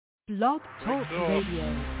Blog Talk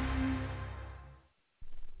Radio.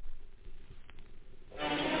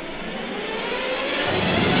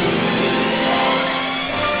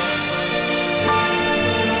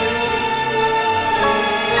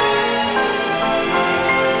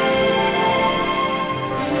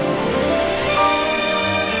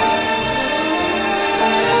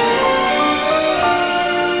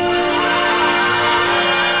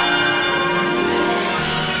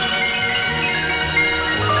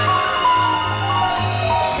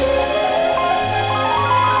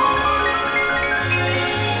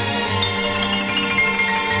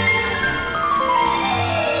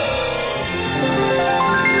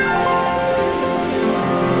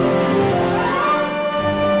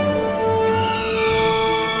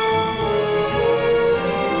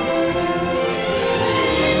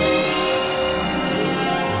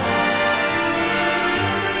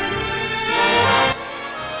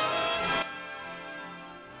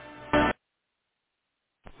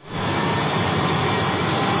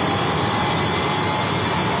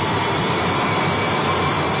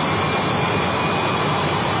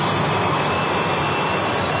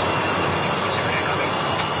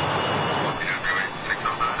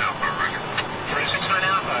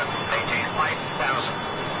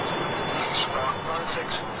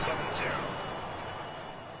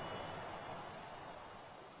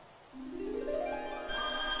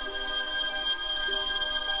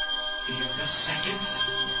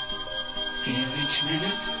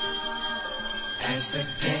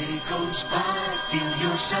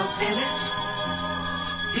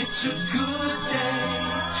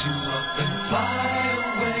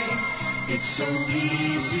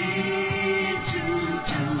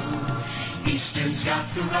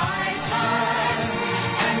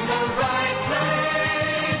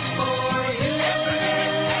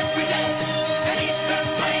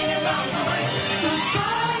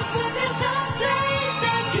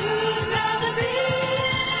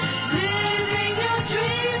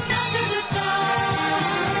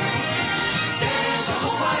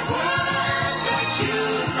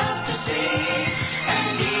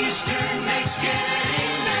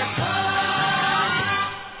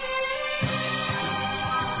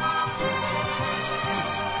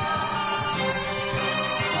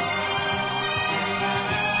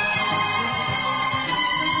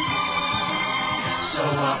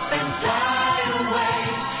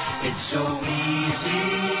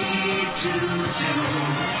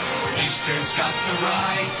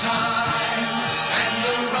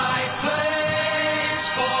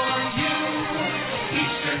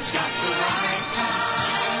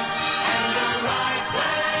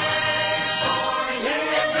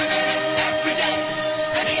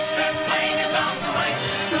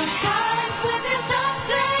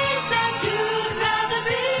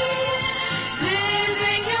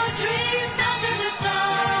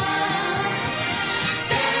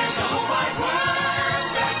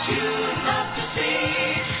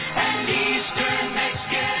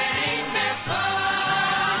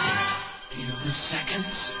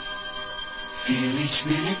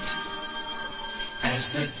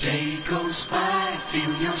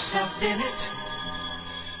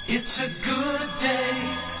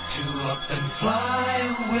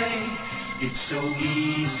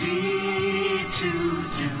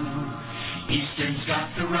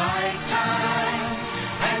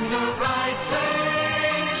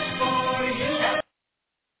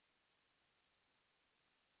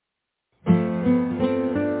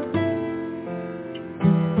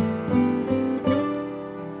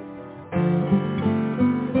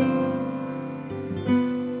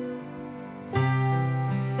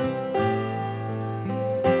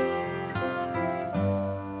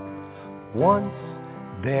 Once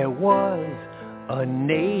there was a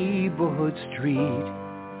neighborhood street,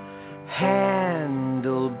 handlebars,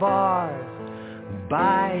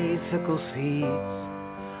 bicycle seats,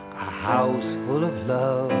 a house full of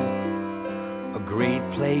love, a great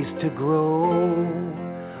place to grow.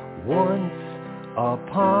 Once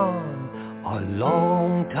upon a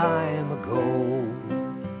long time ago,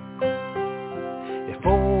 if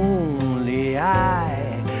only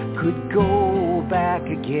I could go back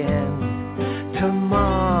again to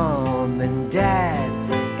Mom and Dad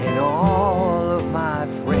and all of my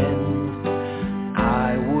friends,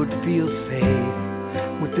 I would feel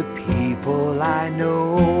safe with the people I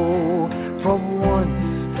know from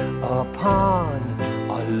once upon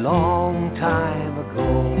a long time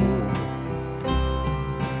ago.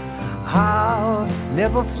 I'll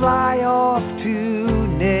never fly off to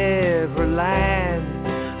Neverland.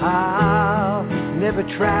 I'll never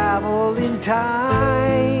travel in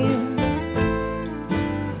time.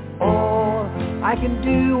 All I I can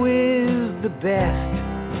do is the best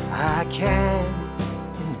I can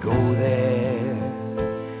and go there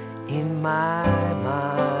in my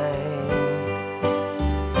mind.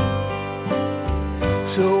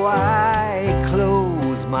 So I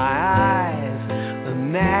close my eyes,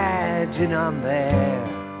 imagine I'm there,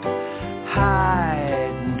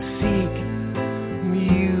 hide and seek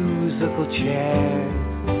musical chairs,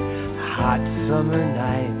 hot summer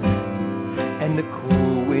nights and the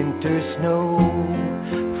cool winter snow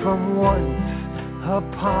from once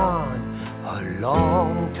upon a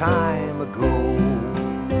long time ago.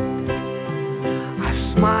 I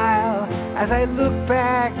smile as I look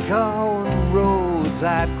back on roads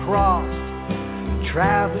I've crossed,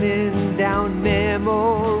 traveling down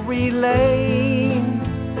memory lane,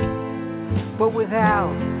 but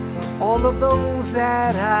without all of those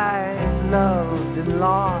that I loved and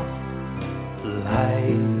lost,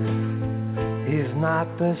 life is not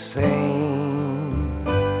the same.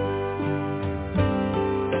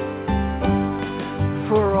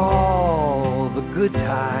 For all the good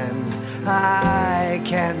times I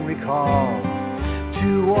can recall,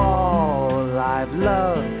 to all I've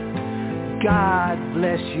loved, God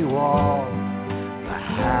bless you all. The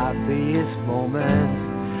happiest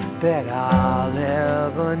moments that I'll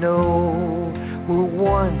ever know were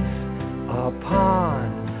once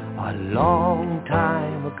upon a long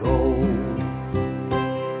time ago.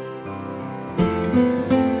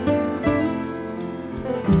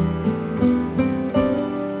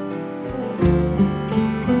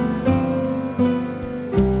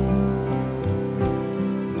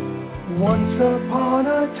 Once upon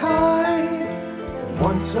a time,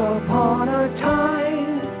 once upon a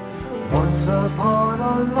time, once upon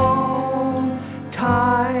a long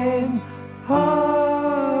time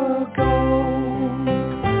ago.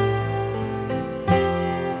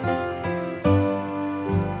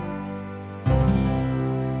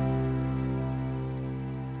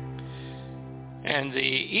 And the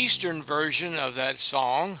Eastern version of that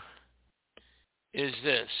song is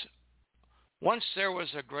this. Once there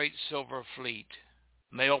was a great silver fleet,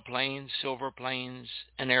 mail planes, silver planes,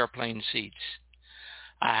 and airplane seats,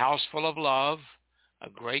 a house full of love, a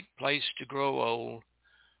great place to grow old,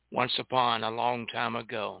 once upon a long time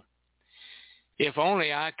ago. If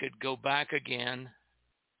only I could go back again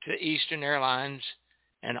to Eastern Airlines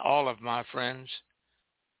and all of my friends,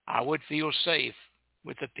 I would feel safe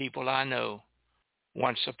with the people I know,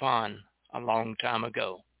 once upon a long time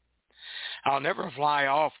ago. I'll never fly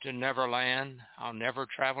off to Neverland. I'll never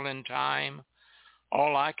travel in time.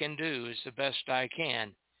 All I can do is the best I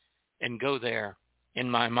can and go there in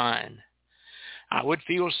my mind. I would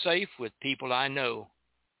feel safe with people I know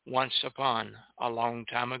once upon a long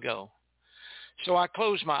time ago. So I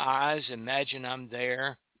close my eyes, imagine I'm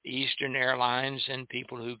there, Eastern Airlines and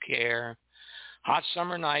people who care, hot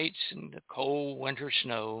summer nights and the cold winter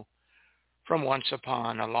snow from once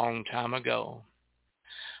upon a long time ago.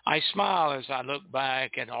 I smile as I look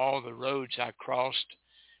back at all the roads I crossed,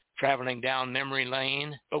 traveling down memory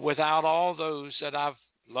lane, but without all those that I've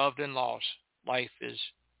loved and lost, life is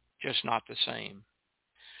just not the same.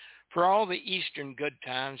 For all the Eastern good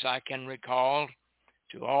times I can recall,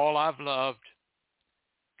 to all I've loved,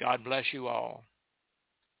 God bless you all.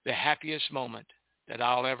 The happiest moment that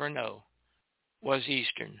I'll ever know was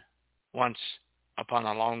Eastern, once upon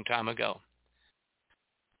a long time ago.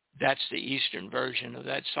 That's the Eastern version of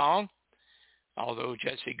that song, although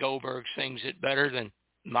Jesse Goldberg sings it better than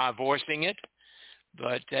my voicing it.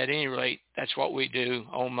 But at any rate, that's what we do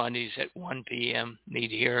on Mondays at 1 p.m.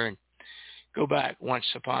 Meet here and go back once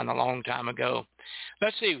upon a long time ago.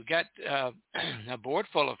 Let's see, we've got a board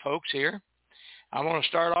full of folks here. I want to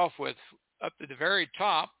start off with up to the very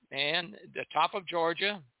top, and the top of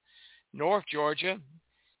Georgia, North Georgia,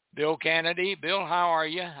 Bill Kennedy. Bill, how are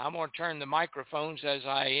you? I'm going to turn the microphones as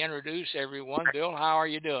I introduce everyone. Bill, how are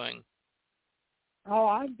you doing? Oh,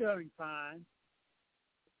 I'm doing fine.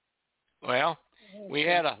 Well, we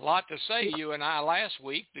had a lot to say, you and I, last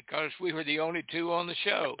week because we were the only two on the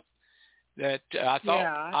show that I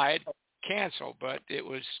thought I had canceled, but it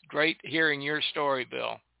was great hearing your story,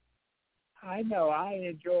 Bill. I know. I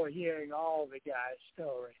enjoy hearing all the guys'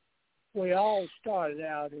 stories. We all started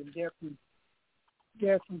out in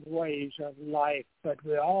different ways of life, but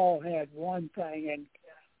we all had one thing in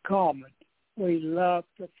common. We loved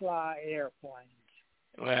to fly airplanes.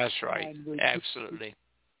 Well, that's right. Absolutely.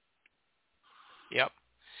 Yep.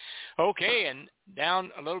 Okay, and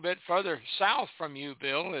down a little bit further south from you,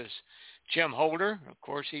 Bill, is Jim Holder. Of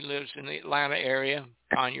course, he lives in the Atlanta area,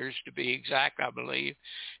 Conyers to be exact, I believe.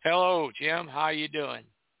 Hello, Jim. How you doing?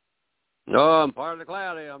 No, I'm partly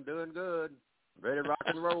cloudy. I'm doing good. Ready to rock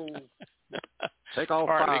and roll. Take off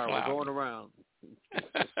partly fire. cloudy. We're going around.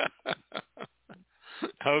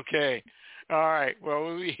 Okay. All right. Well,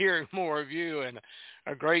 we'll be hearing more of you and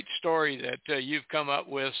a great story that you've come up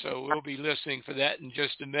with, so we'll be listening for that in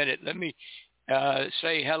just a minute. Let me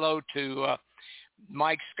say hello to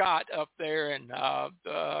Mike Scott up there, and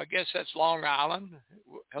I guess that's Long Island.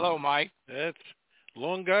 Hello, Mike. That's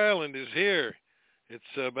Long Island is here. It's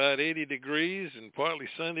about 80 degrees and partly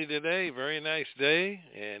sunny today. Very nice day.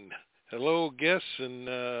 And hello, guests and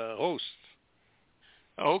hosts.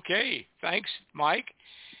 Okay. Thanks, Mike.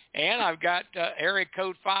 And I've got area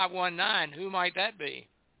code 519. Who might that be?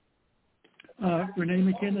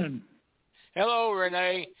 Renee McKinnon. Hello,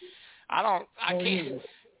 Renee. I can't.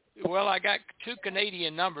 Well, I got two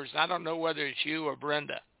Canadian numbers. I don't know whether it's you or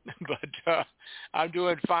Brenda, but I'm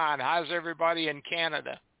doing fine. How's everybody in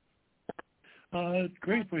Canada?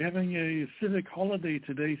 Great. We're having a civic holiday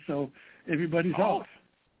today, so everybody's off.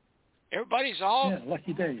 Everybody's off? Yeah,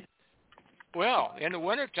 lucky day. Well, in the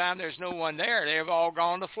wintertime, there's no one there. They've all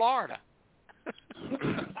gone to Florida.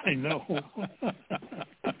 I know.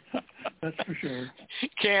 That's for sure.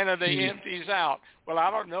 Canada empties out. Well,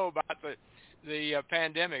 I don't know about the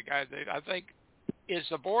pandemic. I think, is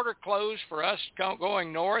the border closed for us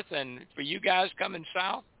going north and for you guys coming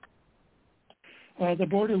south? The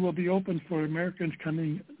border will be open for Americans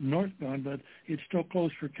coming northbound, but it's still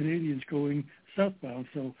closed for Canadians going southbound,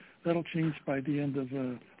 so that'll change by the end of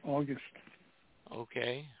August.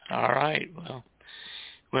 Okay. All right.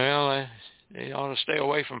 Well, they ought to stay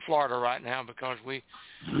away from Florida right now because we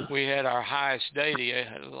had our highest day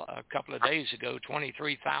a couple of days ago,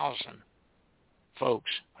 23,000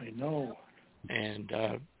 folks. I know. And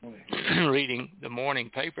reading the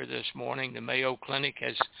morning paper this morning, the Mayo Clinic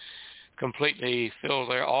has completely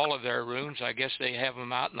filled all of their rooms. I guess they have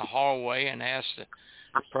them out in the hallway and asked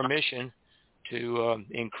permission to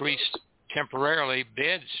increase temporarily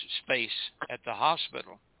bed space at the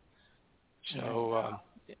hospital. So,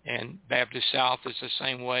 and Baptist South is the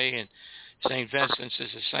same way, and St. Vincent's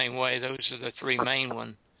is the same way. Those are the three main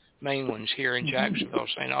ones here in Jacksonville,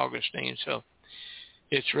 St. Augustine. So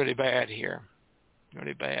it's really bad here.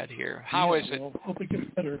 Really bad here. How is it? Well, hope it gets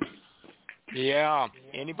better. Yeah.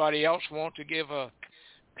 Anybody else want to give a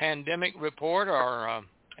pandemic report or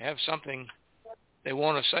have something they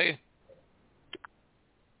want to say?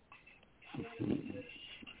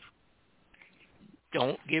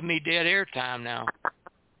 Don't give me dead air time now.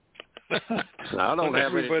 I don't have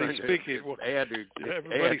everybody anything speaking. to add to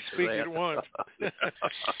Everybody add speaking to at once.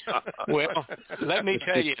 Well, let me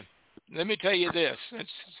tell you this,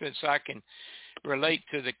 since I can relate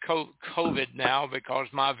to the COVID now, because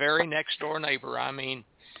my very next door neighbor,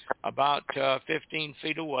 about 15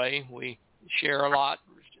 feet away, we share a lot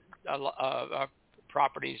of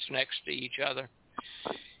properties next to each other.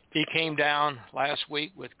 He came down last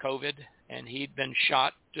week with COVID, and he'd been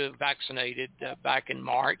vaccinated back in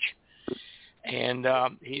March. And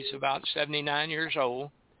he's about 79 years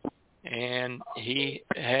old, and he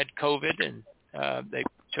had COVID, and they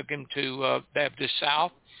took him to Baptist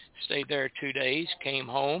South, stayed there 2 days, came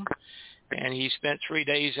home, and he spent 3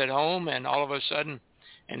 days at home, and all of a sudden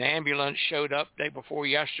an ambulance showed up day before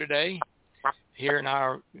yesterday here on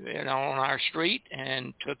our street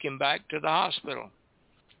and took him back to the hospital.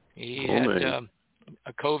 He had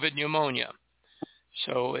a COVID pneumonia.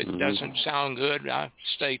 So it doesn't sound good. I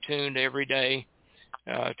stay tuned every day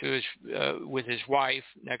with his wife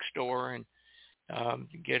next door and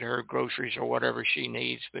get her groceries or whatever she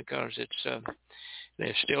needs, because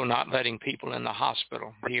they're still not letting people in the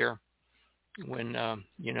hospital here when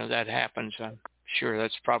that happens. I'm sure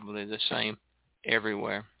that's probably the same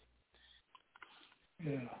everywhere.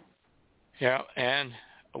 Yeah. Yeah, and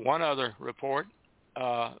one other report.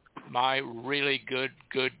 My really good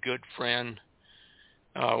friend,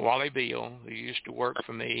 Wally Beal, who used to work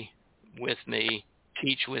for me, with me,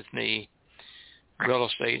 teach with me, real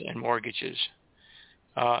estate and mortgages.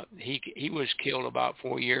 He was killed about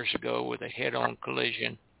 4 years ago with a head-on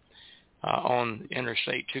collision on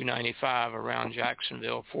Interstate 295 around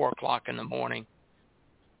Jacksonville, 4 o'clock in the morning.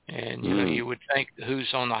 And, you would think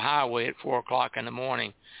who's on the highway at 4 o'clock in the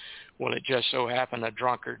morning. Well, it just so happened a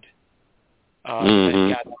drunkard that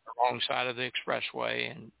got on the wrong side of the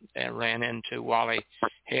expressway and ran into Wally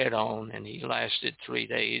head on, and he lasted 3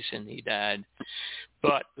 days and he died.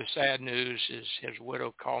 But the sad news is his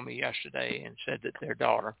widow called me yesterday and said that their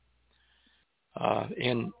daughter,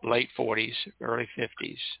 in late 40s, early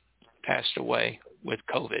 50s, passed away with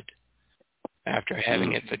COVID after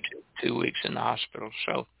having it for two weeks in the hospital.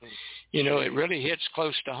 So, it really hits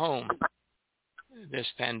close to home, this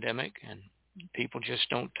pandemic, and people just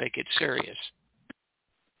don't take it serious.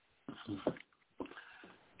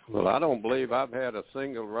 Well, I don't believe I've had a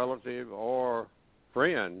single relative or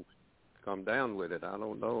friend come down with it. I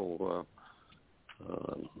don't know.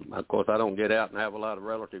 Of course, I don't get out and have a lot of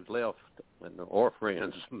relatives left, or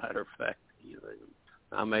friends, as a matter of fact.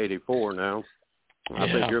 I'm 84 now.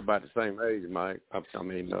 I think you're about the same age, Mike.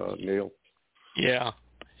 Neil. Yeah.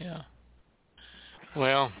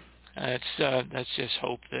 Well, let's just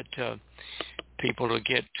hope that people will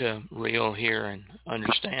get real here and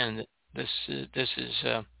understand that this is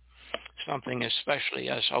something, especially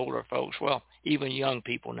us older folks. Well, even young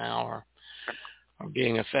people now are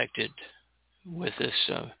being affected with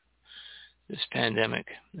this pandemic,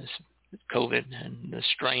 this COVID, and the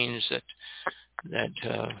strains that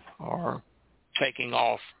are taking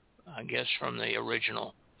off, I guess, from the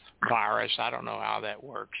original virus. I don't know how that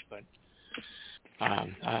works, but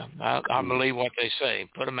I believe what they say.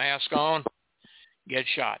 Put a mask on, get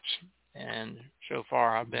shots. And so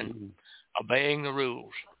far I've been obeying the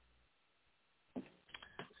rules.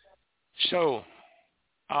 So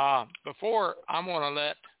before I'm going to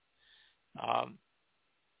let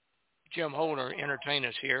Jim Holder entertain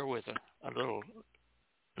us here with a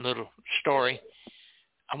little story,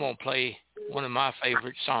 I'm going to play one of my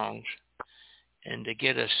favorite songs, and to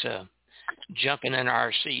get us jumping in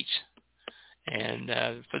our seats and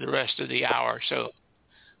for the rest of the hour. So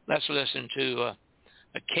let's listen to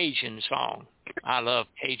a Cajun song. I love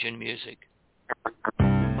Cajun music.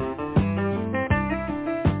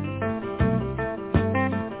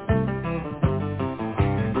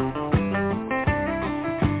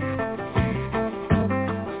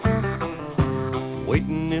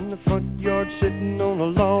 Waiting in the front yard, sitting on a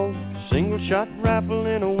log, single-shot rifle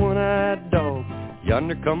and a one-eyed dog.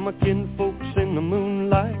 Yonder come my kinfolks in the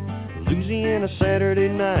moonlight, Louisiana Saturday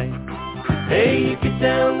night. Hey, you get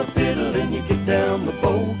down the fiddle and you get down the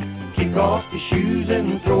bow, kick off your shoes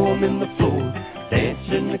and throw 'em in the floor, dance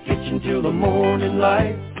in the kitchen till the morning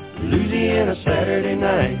light, Louisiana Saturday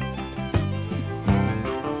night.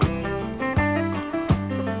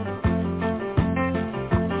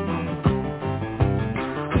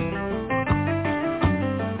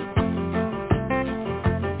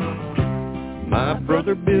 My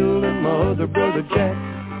brother Bill and my other brother Jack,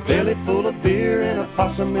 belly full of beer and a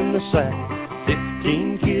possum in the sack.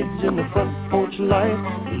 15 kids in the front porch light,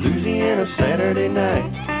 Louisiana Saturday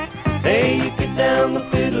night. Hey, you get down the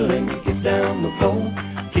fiddle and you get down the bow,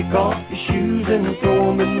 kick off your shoes and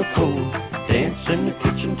throw 'em in the floor, dance in the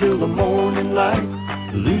kitchen till the morning light,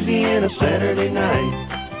 Louisiana Saturday night.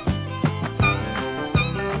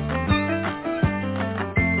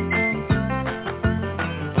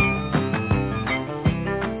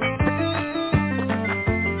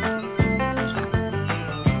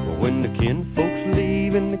 When the kinfolks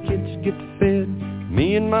leave and the kids get fed,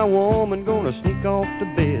 me and my woman gonna sneak off to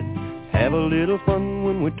bed, have a little fun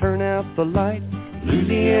when we turn out the light,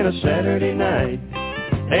 Louisiana Saturday night.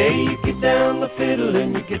 Hey, you get down the fiddle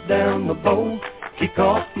and you get down the bow, kick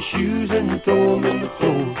off your shoes and throw 'em in the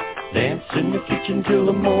floor, dance in the kitchen till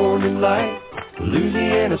the morning light,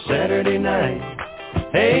 Louisiana Saturday night.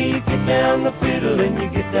 Hey, you get down the fiddle and you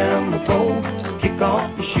get down the bow, kick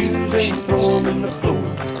off your shoes and throw 'em in the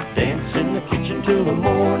floor, dance in the kitchen till the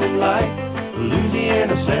morning light,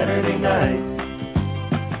 Louisiana Saturday night.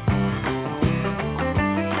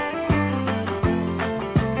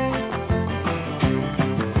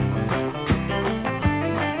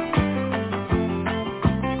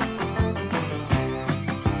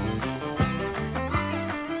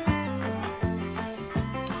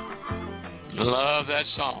 Love that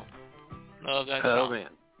song. Love that song. Oh, man.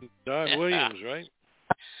 Don Williams, right?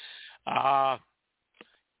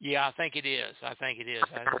 Yeah, I think it is. He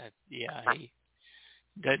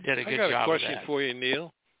did a good job of that. I got a question for you,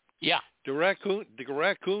 Neil. Yeah. Do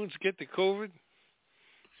raccoons get the COVID?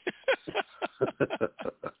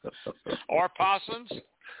 Or possums?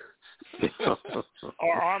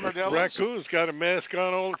 Or armadillos? Raccoons got a mask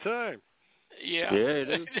on all the time. Yeah. Yeah, it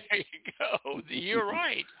is. There you go. You're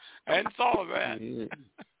right. I hadn't thought of that.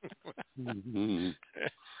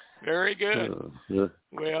 Very good.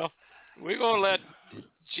 Well, we're going to let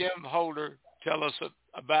Jim Holder tell us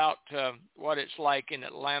about what it's like in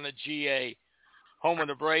Atlanta, GA, home of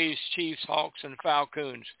the Braves, Chiefs, Hawks, and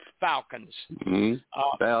Falcons.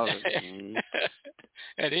 Mm-hmm.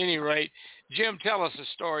 At any rate, Jim, tell us a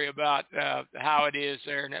story about how it is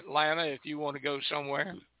there in Atlanta if you want to go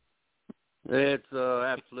somewhere. It's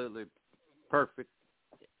absolutely perfect.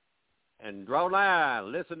 And draw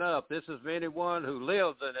line, listen up. This is for anyone who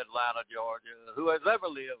lives in Atlanta, Georgia, who has ever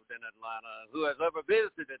lived in Atlanta, who has ever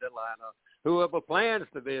visited Atlanta, whoever plans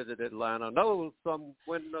to visit Atlanta, knows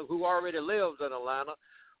someone who already lives in Atlanta,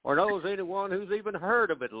 or knows anyone who's even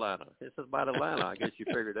heard of Atlanta. This is about Atlanta. I guess you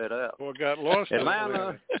figured that out. Or got lost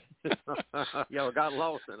Atlanta. in Atlanta. Yeah, got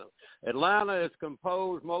lost in it. Atlanta is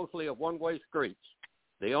composed mostly of one-way streets.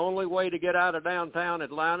 The only way to get out of downtown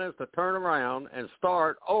Atlanta is to turn around and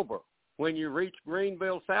start over. When you reach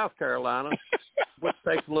Greenville, South Carolina, which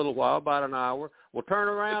takes a little while, about an hour, we'll turn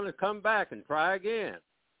around and come back and try again.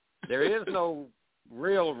 There is no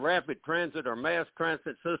real rapid transit or mass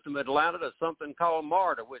transit system in Atlanta. There's something called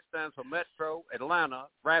MARTA, which stands for Metro Atlanta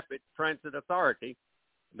Rapid Transit Authority.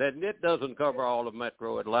 Then it doesn't cover all of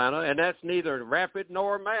Metro Atlanta, and that's neither rapid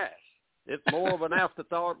nor mass. It's more of an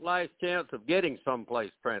afterthought, last chance of getting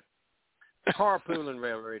someplace transit. Carpooling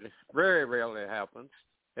very rarely happens.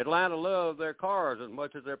 Atlanta loves their cars as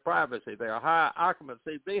much as their privacy. There are high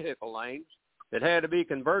occupancy vehicle lanes that had to be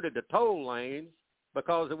converted to toll lanes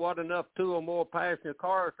because there wasn't enough 2 or more passenger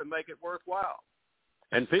cars to make it worthwhile.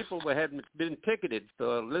 And people had been ticketed,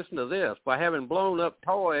 listen to this, by having blown up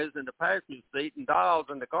toys in the passenger seat and dolls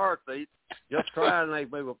in the car seat, just trying,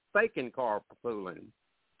 they were faking carpooling.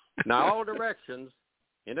 Now, all directions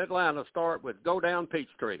in Atlanta start with go down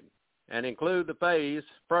Peachtree and include the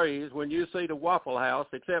phrase when you see the Waffle House,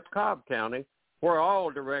 except Cobb County, where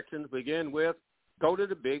all directions begin with go to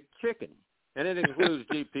the Big Chicken. And it includes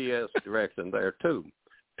GPS direction there, too.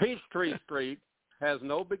 Peachtree Street has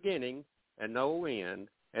no beginning and no end,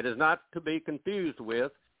 and is not to be confused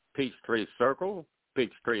with Peachtree Circle,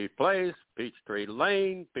 Peachtree Place, Peachtree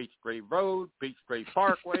Lane, Peachtree Road, Peachtree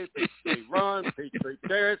Parkway, Peachtree Run, Peachtree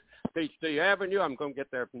Terrace, Peachtree Avenue. I'm going to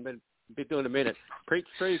get there in a minute.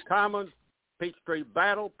 Peachtree Commons, Peachtree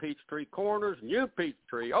Battle, Peachtree Corners, New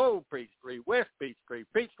Peachtree, Old Peachtree, West Peachtree,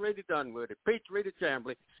 Peachtree to Dunwoody, Peachtree to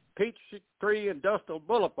Chamblee, Peachtree Industrial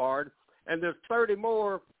Boulevard, and there's 30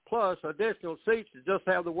 more plus additional seats that just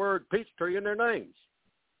have the word Peachtree in their names.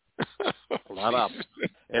 A lot of them.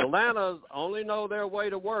 Atlanta's only know their way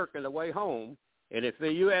to work and the way home, and if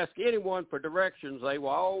you ask anyone for directions, they will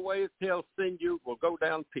always send you, we'll go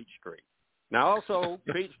down Peachtree. Now, also,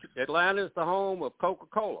 Atlanta is the home of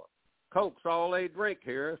Coca-Cola. Coke's all they drink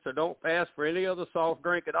here, so don't ask for any other soft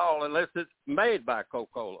drink at all unless it's made by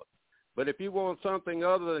Coca-Cola. But if you want something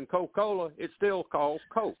other than Coca-Cola, it's still called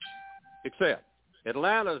Coke. Except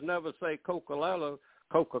Atlanta's never say Coca-Cola,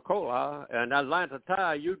 and Atlanta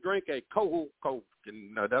Thai, you drink a Coke.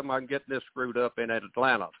 And them I'm getting this screwed up in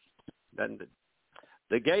Atlanta. Then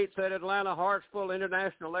the gates at Atlanta Hartsfield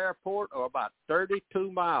International Airport are about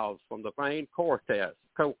 32 miles from the main concourse.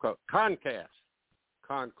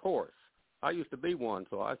 I used to be one,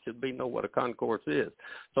 so I should know what a concourse is.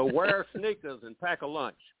 So wear sneakers and pack a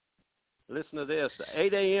lunch. Listen to this. The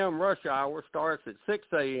 8 a.m. rush hour starts at 6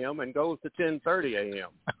 a.m. and goes to 10:30 a.m.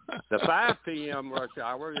 The 5 p.m. rush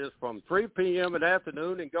hour is from 3 p.m. in the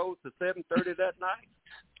afternoon and goes to 7:30 that night.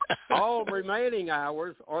 All remaining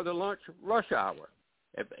hours are the lunch rush hour.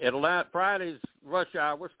 Atlanta Friday's rush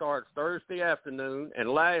hour starts Thursday afternoon and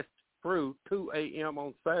lasts through 2 a.m.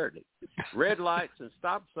 on Saturday. Red lights and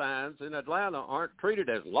stop signs in Atlanta aren't treated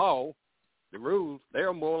as law. The rules,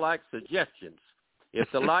 they're more like suggestions. If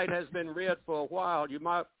the light has been red for a while, you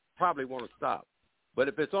might probably want to stop. But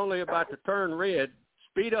if it's only about to turn red,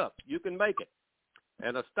 speed up. You can make it.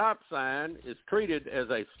 And a stop sign is treated as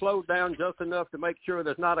a slow down just enough to make sure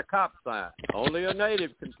there's not a cop sign. Only a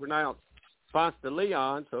native can pronounce Ponce de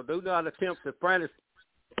Leon, so do not attempt the Spanish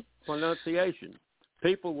pronunciation.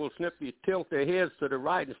 People will simply tilt their heads to the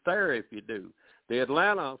right and stare if you do. The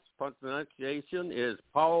Atlanta pronunciation is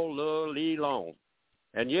Paul Le Leon.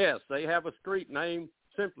 And yes, they have a street named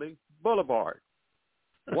simply Boulevard.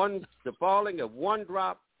 The falling of one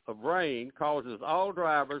drop of rain causes all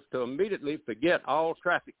drivers to immediately forget all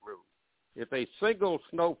traffic rules. If a single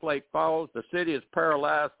snowflake falls, the city is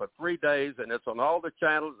paralyzed for 3 days, and it's on all the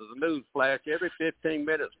channels as a news flash every 15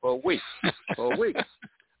 minutes for a week.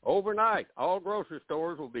 Overnight, all grocery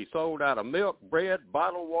stores will be sold out of milk, bread,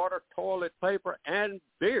 bottled water, toilet paper, and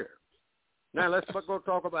beer. Now, let's go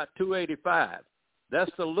talk about 285.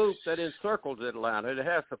 That's the loop that encircles Atlanta. It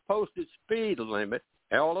has the posted speed limit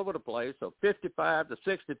all over the place, so 55 to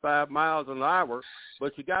 65 miles an hour,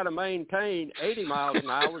 but you got to maintain 80 miles an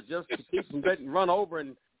hour just to keep from getting run over,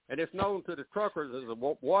 and it's known to the truckers as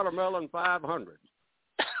a watermelon 500.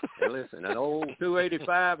 And listen, an old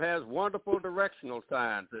 285 has wonderful directional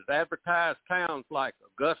signs that advertise towns like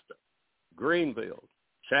Augusta, Greenville,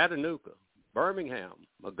 Chattanooga, Birmingham,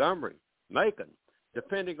 Montgomery, Macon,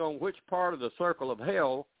 depending on which part of the circle of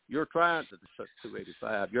hell you're trying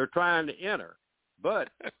to enter. But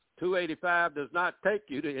 285 does not take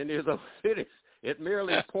you to any of those cities. It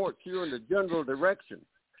merely ports you in the general direction,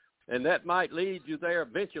 and that might lead you there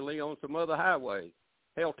eventually on some other highways.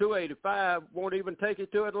 Hell, 285 won't even take you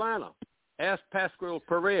to Atlanta. Ask Pascual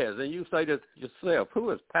Perez, and you say to yourself, who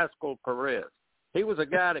is Pascual Perez? He was a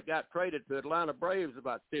guy that got traded to Atlanta Braves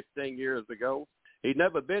about 15 years ago. He'd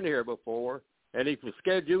never been here before, and he was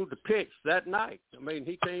scheduled to pitch that night. I mean,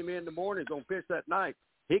 he came in the morning, going to pitch that night.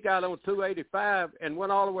 He got on 285 and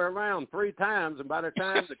went all the way around 3 times, and by the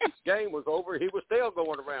time the game was over, he was still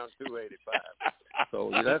going around 285.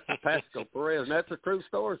 So that's Pascual Perez, and that's a true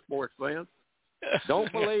story, sports fans.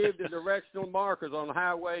 Don't believe the directional markers on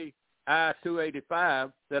Highway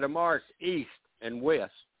I-285 that are marked east and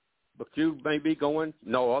west, but you may be going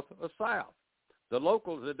north or south. The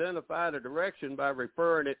locals identify the direction by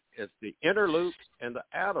referring it as the inner loop and the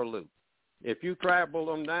outer loop. If you travel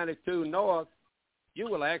on 92 north, you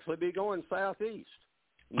will actually be going southeast.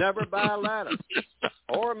 Never buy a ladder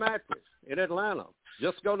or a mattress in Atlanta.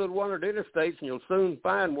 Just go to one of the interstates and you'll soon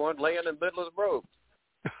find one laying in the middle of the road.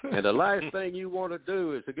 And the last thing you want to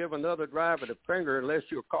do is to give another driver the finger unless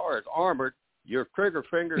your car is armored, your trigger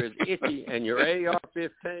finger is itchy, and your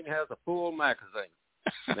AR-15 has a full magazine.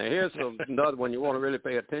 Now, here's another one you want to really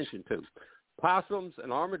pay attention to. Possums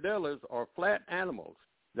and armadillos are flat animals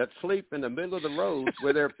that sleep in the middle of the road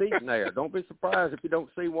with their feet in the air. Don't be surprised if you don't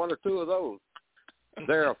see 1 or 2 of those.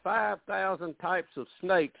 There are 5,000 types of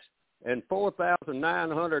snakes, and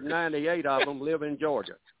 4,998 of them live in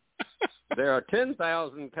Georgia. There are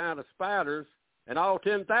 10,000 kind of spiders, and all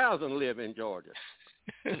 10,000 live in Georgia.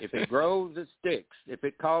 If it grows, it sticks. If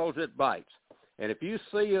it calls, it bites. And if you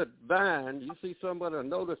see a vine, you see somebody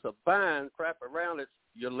notice a vine wrap around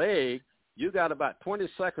your leg, you got about 20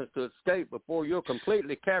 seconds to escape before you're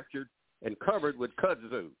completely captured and covered with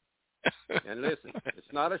kudzu. And listen,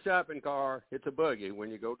 it's not a shopping car. It's a buggy when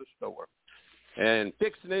you go to the store. And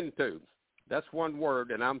fixing into, that's one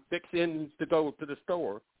word, and I'm fixing to go to the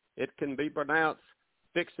store. It can be pronounced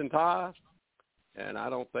fixing tie, and I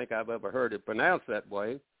don't think I've ever heard it pronounced that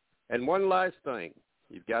way. And one last thing,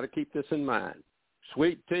 you've got to keep this in mind.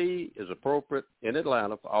 Sweet tea is appropriate in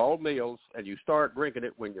Atlanta for all meals, and you start drinking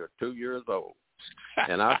it when you're 2 years old.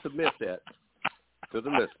 And I submit that to the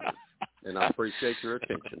listeners, and I appreciate your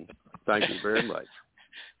attention. Thank you very much.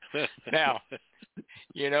 Now,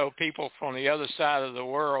 people from the other side of the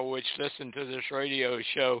world which listen to this radio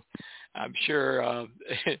show, I'm sure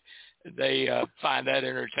they find that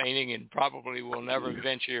entertaining and probably will never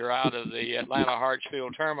venture out of the Atlanta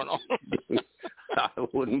Hartsfield terminal. I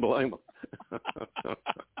wouldn't blame them.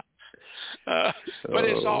 But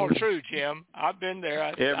it's all true, Jim. I've been there.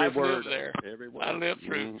 I've lived there. I lived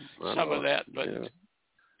through some of that. But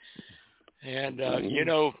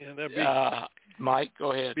Mike,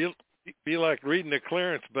 go ahead. Be like reading the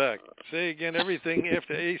clearance back. Say again everything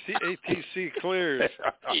after ATC clears.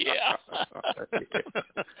 Yeah.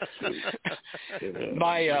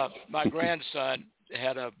 My grandson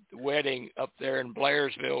had a wedding up there in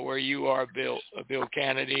Blairsville where you are, Bill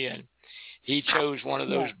Kennedy, and he chose one of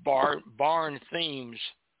those barn theme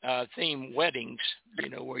weddings,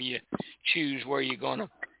 where you choose where you're going to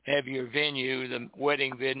have your venue, the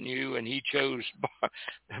wedding venue, and he chose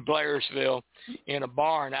Blairsville in a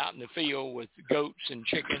barn out in the field with goats and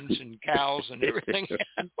chickens and cows and everything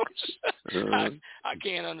else. I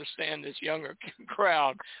can't understand this younger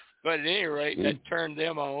crowd, but at any rate, that turned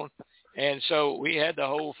them on. And so we had the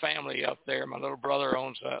whole family up there. My little brother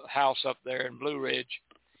owns a house up there in Blue Ridge,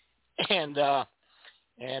 and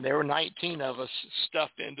there were 19 of us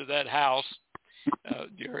stuffed into that house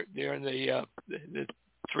during the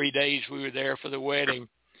 3 days we were there for the wedding.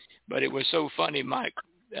 But it was so funny.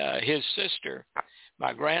 His sister,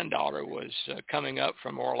 my granddaughter, was coming up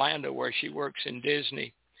from Orlando where she works in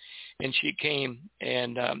Disney, and she came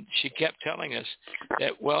and she kept telling us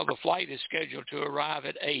that, well, the flight is scheduled to arrive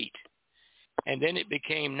at 8, and then it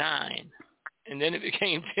became 9, and then it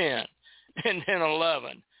became 10, and then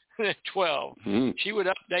 11, and then 12. She would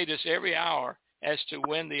update us every hour as to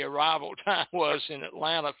when the arrival time was in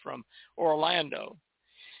Atlanta from Orlando.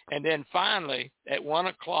 And then finally, at 1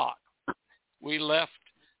 o'clock, we left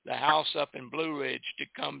the house up in Blue Ridge to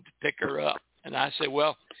come to pick her up. And I said,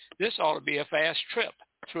 well, this ought to be a fast trip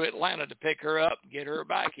through Atlanta to pick her up and get her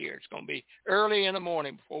back here. It's going to be early in the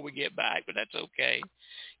morning before we get back, but that's okay.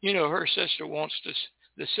 Her sister wants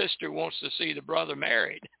to see the brother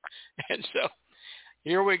married. And so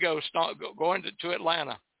here we go, going to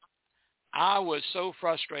Atlanta. I was so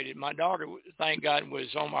frustrated. My daughter, thank God,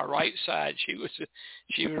 was on my right side. She was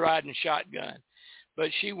riding shotgun, but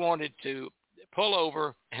she wanted to pull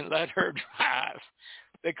over and let her drive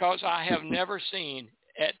because I have never seen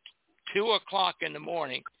at 2 o'clock in the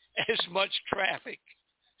morning as much traffic.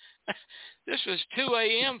 This was 2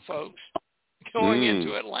 a.m., folks, going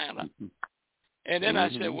into Atlanta. And then I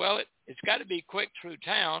said, well, it's got to be quick through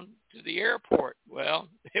town to the airport. Well,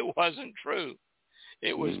 it wasn't true.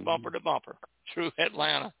 It was bumper to bumper through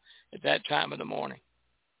Atlanta at that time of the morning.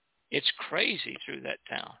 It's crazy through that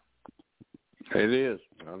town. It is.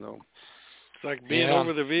 I know. It's like being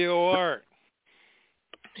over the VOR.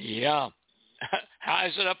 Yeah. How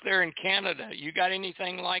is it up there in Canada? You got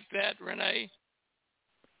anything like that, Renee?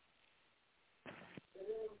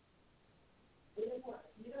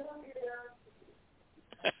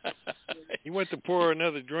 He went to pour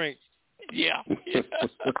another drink. Yeah.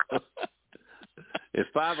 It's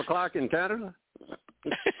 5 o'clock in Canada?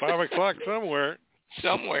 5 o'clock somewhere.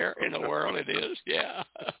 Somewhere in the world it is, yeah.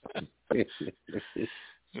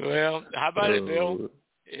 Well, how about it, Bill?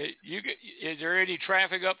 Is there any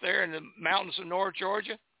traffic up there in the mountains of North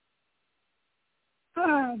Georgia?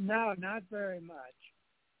 No, not very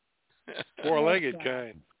much. Four-legged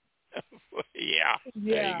kind. Yeah,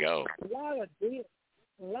 there you go.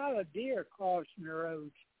 A lot of deer crossing the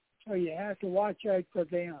roads, so you have to watch out for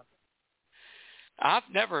them. I've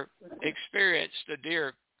never experienced a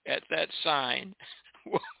deer at that sign.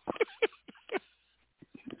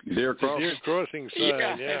 Deer crossing sign,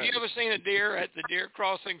 yeah. Have you ever seen a deer at the deer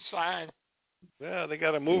crossing sign? Yeah, they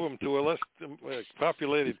got to move them to a less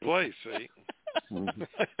populated place, see?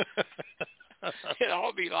 It'd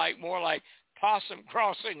all be more like possum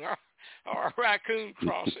crossing or raccoon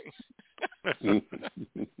crossing.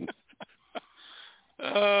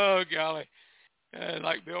 Oh, golly.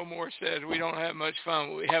 Like Bill Moore says, we don't have much fun,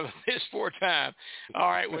 but we have a piss poor time. All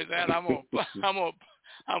right, with that, I'm gonna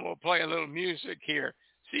play a little music here.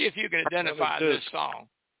 See if you can identify this song.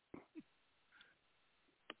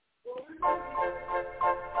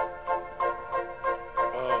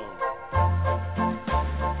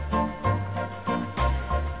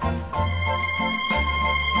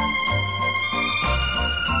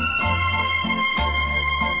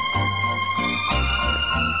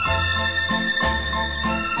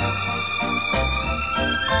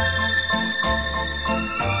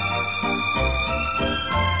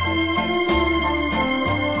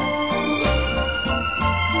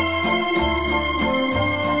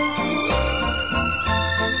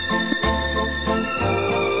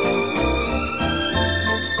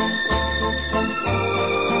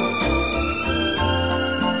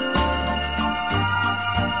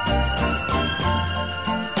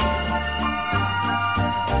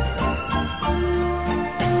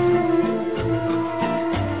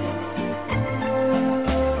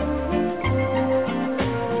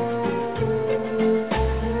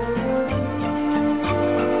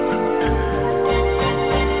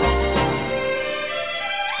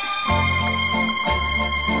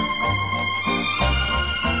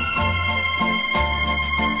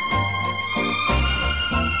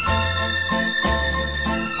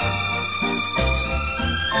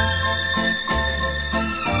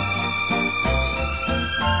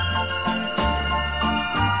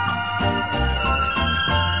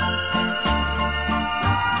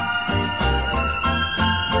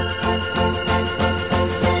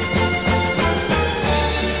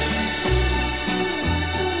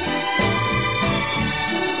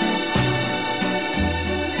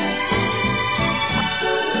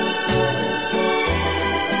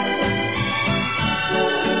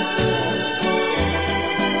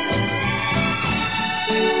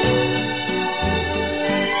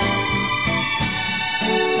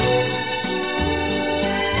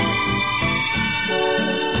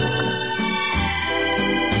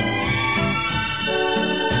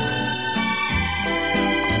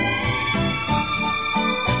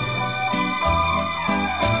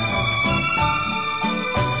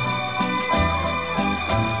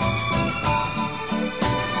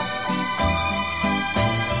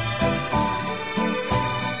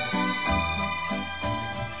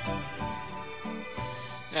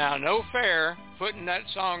 Now, no fair putting that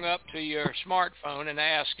song up to your smartphone and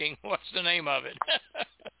asking, what's the name of it?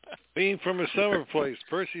 Theme from a Summer Place,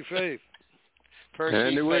 Percy Faith.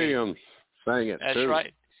 Andy Williams sang it, That's too.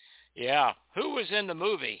 right. Yeah. Who was in the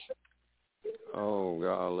movie? Oh,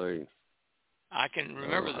 golly. I can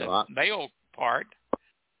remember the male part,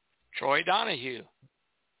 Troy Donahue.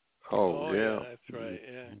 Oh, yeah. That's right,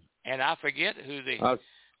 yeah. And I forget who the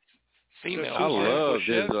female I was. loved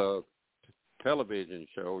his television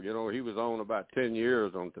show. You know, he was on about 10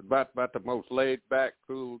 years, on about the most laid-back,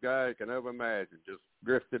 cool guy you can ever imagine. Just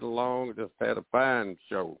drifted along, just had a fine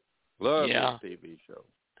show. Loved his TV show.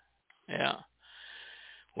 Yeah.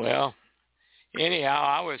 Well, anyhow,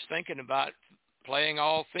 I was thinking about playing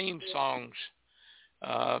all theme songs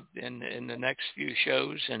in the next few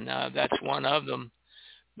shows, and that's one of them.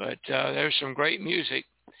 But there's some great music.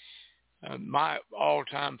 My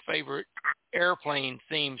all-time favorite airplane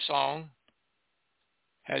theme song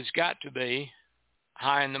has got to be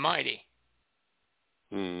High and the Mighty.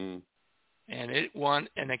 Mm-hmm. And it won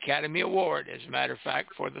an Academy Award, as a matter of fact,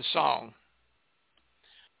 for the song.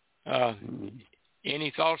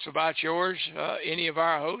 Any thoughts about yours, any of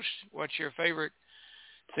our hosts? What's your favorite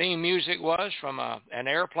theme music was from an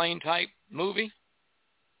airplane-type movie?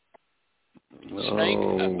 Snake?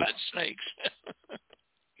 About snakes.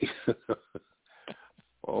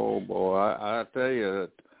 Oh, boy, I tell you,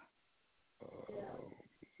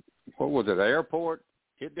 what was it, Airport?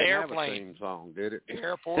 It didn't have a theme song, did it?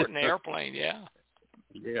 Airport and Airplane, yeah.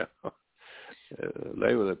 Yeah.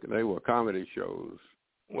 They were comedy shows.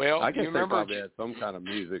 Well, I guess you they remember, probably had some kind of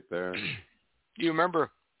music there. You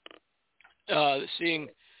remember seeing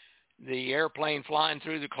the airplane flying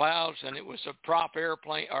through the clouds, and it was a prop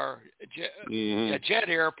airplane or a jet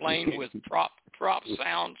airplane with prop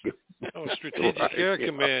sounds. Oh, Strategic Air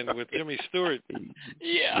Command with Jimmy Stewart.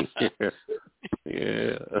 Yeah.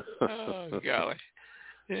 Yeah. Oh, golly.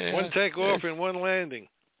 Yeah. One takeoff and one landing.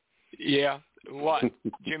 Yeah. What?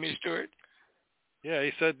 Jimmy Stewart? Yeah,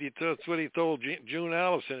 he said that's what he told June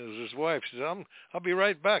Allison, is his wife. She said, I'll be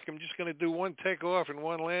right back. I'm just going to do one takeoff and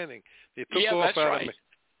one landing. They took off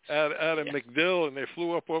out of MacDill, and they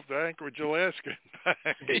flew up off to Anchorage, Alaska.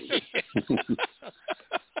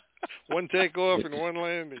 One takeoff and one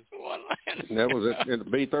landing. That was in the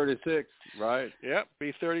B-36, right? Yep,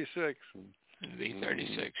 B-36.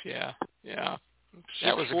 B-36, yeah.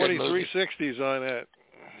 That was a good 43 60s on that.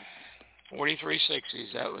 43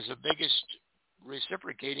 60s. That was the biggest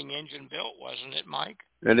reciprocating engine built, wasn't it, Mike?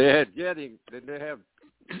 And they had jetting. Did they have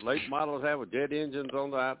late models have jet engines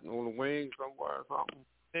on the wing somewhere or something?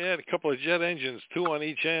 They had a couple of jet engines, 2 on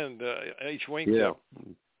each end, each wing tip.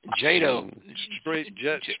 JATO. Straight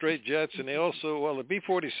jets, and they also, the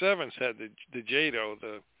B-47s had the JATO,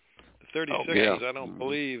 the 36s. I don't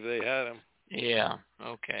believe they had them. Yeah.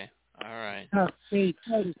 Okay. All right.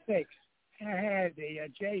 B-36. I had the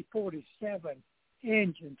J-47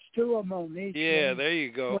 engines, 2 of them on each. Yeah, wing. there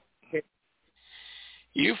you go.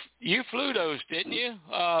 You flew those, didn't you,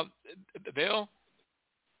 Bill?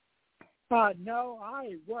 No,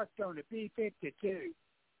 I worked on the B-52,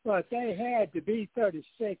 but they had the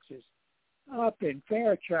B-36s up in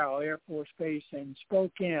Fairchild Air Force Base in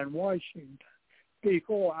Spokane, Washington.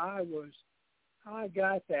 Before I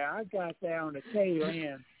got there. I got there on the tail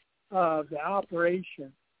end of the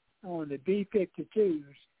operation on the B-52s,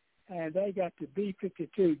 and they got the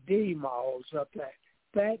B-52D models up there.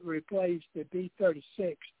 That replaced the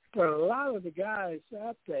B-36. But a lot of the guys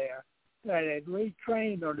up there that had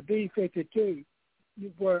retrained on the B-52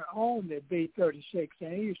 were on the B-36,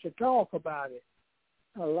 and they used to talk about it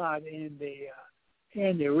a lot in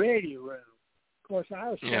the radio room. Of course,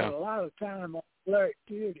 I spent a lot of time on alert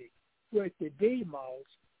duty with the D models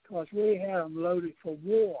because we had them loaded for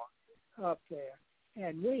war up there,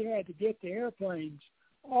 and we had to get the airplanes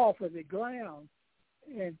off of the ground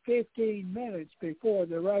in 15 minutes before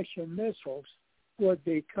the Russian missiles would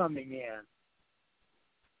be coming in.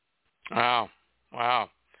 Wow.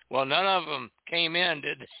 Well, none of them came in,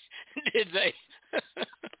 did they?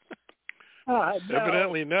 No.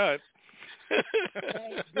 Evidently not.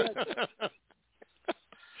 Thank goodness.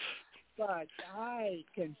 But I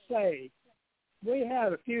can say we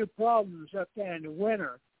had a few problems up there in the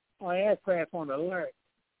winter on aircraft on alert.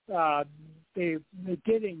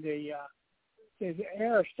 Getting the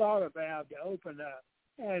air starter valve to open up,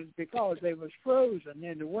 and because they was frozen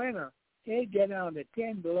in the winter, it'd get down to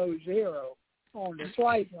 10 below zero on the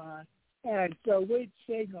flight line, and so we'd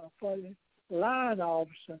signal for the line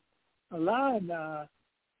officer, a line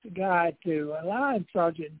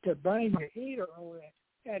sergeant to bring the heater on it,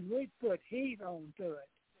 and we'd put heat onto it,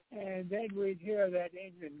 and then we'd hear that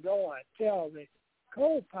engine going, tell the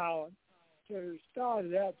co-pilot to start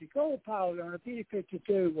it up. The co-pilot on a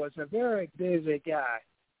P-52 was a very busy guy.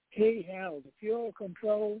 He handled the fuel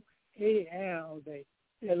control. He handled the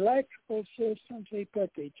electrical systems. He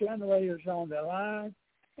put the generators on the line,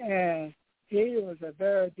 and he was a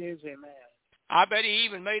very busy man. I bet he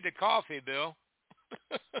even made the coffee, Bill.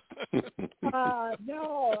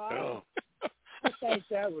 No, I think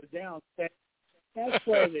that was downstairs. That's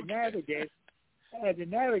where the navigator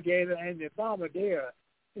and the bombardier,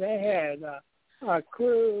 they had a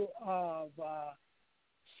crew of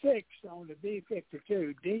 6 on the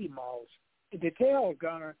B-52D models. The tail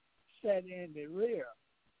gunner sat in the rear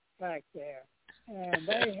back there, and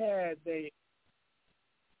they had the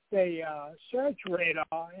search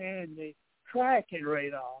radar and the tracking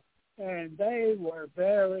radar, and they were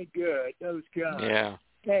very good, those guns. Yeah.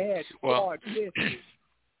 They had Squad 50s.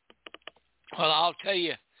 Well, I'll tell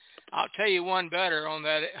you one better on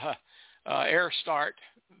that air start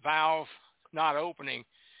valve not opening,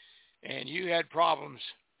 and you had problems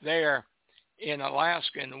there in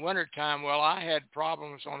Alaska in the wintertime. Well, I had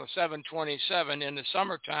problems on a 727 in the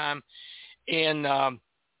summertime in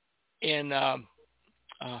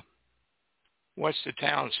what's the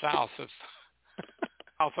town south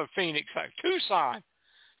of Phoenix, like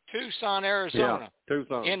Tucson, Arizona. Yeah,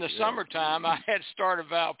 Tucson. In the summertime, I had starter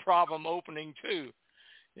valve problem opening too,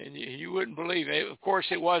 and you wouldn't believe it. Of course,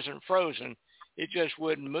 it wasn't frozen; it just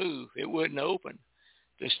wouldn't move. It wouldn't open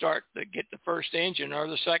to get the first engine or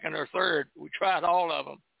the second or third. We tried all of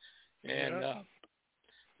them,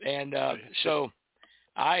 and so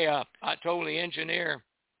I told the engineer,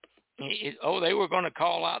 they were going to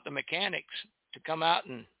call out the mechanics to come out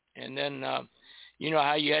and then you know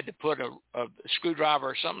how you had to put a screwdriver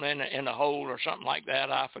or something in a hole or something like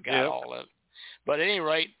that. I forgot all of it. But at any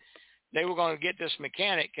rate, they were going to get this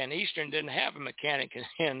mechanic, and Eastern didn't have a mechanic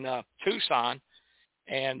in Tucson,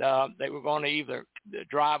 and they were going to either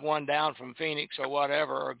drive one down from Phoenix or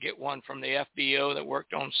whatever, or get one from the FBO that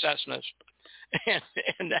worked on Cessnas,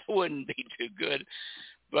 and that wouldn't be too good.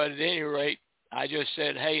 But at any rate, I just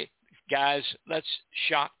said, hey, guys, let's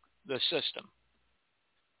shock the system.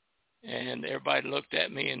 And everybody looked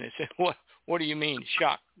at me and they said, what do you mean,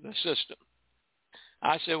 shock the system?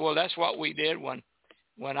 I said, well, that's what we did when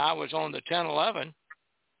I was on the 1011,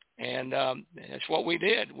 and that's what we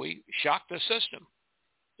did. We shocked the system.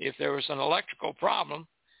 If there was an electrical problem,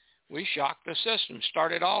 we shocked the system,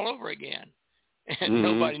 started all over again. And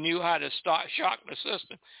nobody knew how to shock the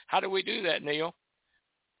system. How do we do that, Neil?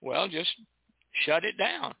 Well, just shut it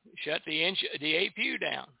down. Shut the APU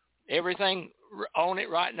down. Everything on it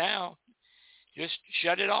right now, just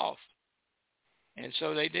shut it off. And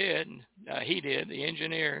so they did. He did, the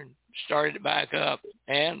engineer, started it back up.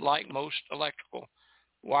 And like most electrical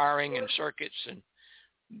wiring and circuits and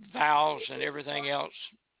valves and everything else,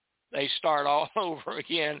 they start all over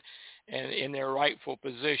again and in their rightful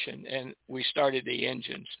position. And we started the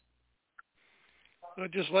engines. Well,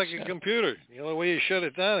 just like a computer. The only way you shut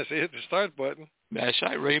it down is to hit the start button. That's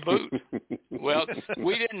right, reboot. Well,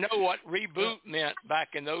 we didn't know what reboot meant back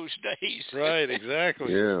in those days. Right,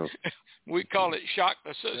 exactly. Yeah. We call it shock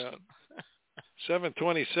the system. Yeah.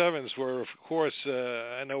 727s were, of course,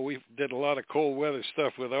 I know we did a lot of cold weather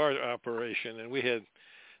stuff with our operation, and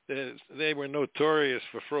they were notorious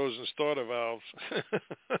for frozen starter valves.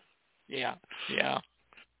 Yeah.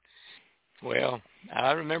 Well,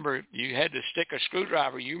 I remember you had to stick a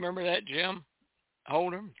screwdriver. You remember that, Jim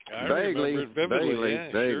Holder? I remember it vividly.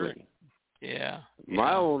 Sure. Yeah.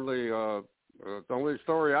 My only the only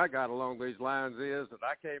story I got along these lines is that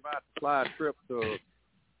I came out to fly a trip to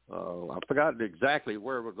I forgot exactly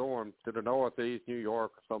where we're going, to the Northeast, New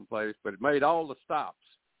York or someplace, but it made all the stops.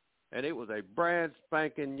 And it was a brand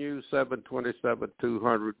spanking new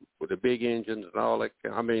 727-200 with the big engines and all that.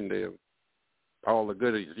 I mean, all the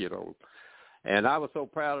goodies, And I was so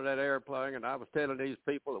proud of that airplane, and I was telling these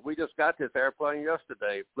people that we just got this airplane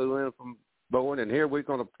yesterday, flew in from Boeing, and here we're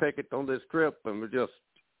going to take it on this trip, and we're just,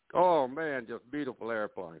 oh, man, just beautiful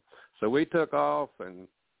airplane. So we took off, and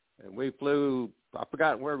we flew, I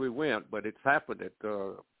forgot where we went, but it's happened at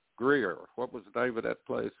Greer. What was the name of that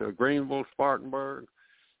place? Greenville, Spartanburg.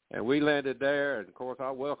 And we landed there, and, of course,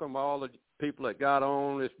 I welcome all the people that got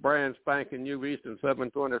on this brand spanking new Eastern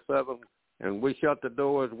 727, and we shut the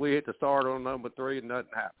doors. We hit the starter on number 3, and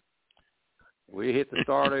nothing happened. We hit the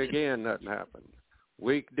starter again, nothing happened.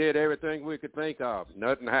 We did everything we could think of,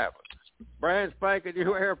 nothing happened. Brand spanking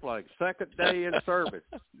new airplane, second day in service,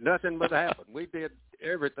 nothing but happened. We did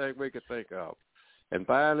everything we could think of. And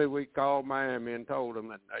finally we called Miami and told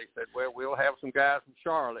them, and they said, well, we'll have some guys from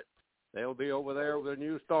Charlotte. They'll be over there with a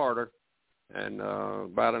new starter. And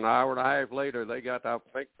about an hour and a half later, they got, I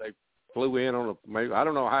think they flew in on maybe, I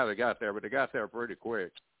don't know how they got there, but they got there pretty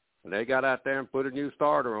quick. And they got out there and put a new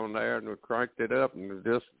starter on there, and we cranked it up, and it was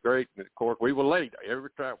just great. And, of course, we were late. Every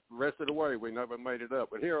time, the rest of the way, we never made it up.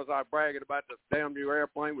 But here was I bragging about this damn new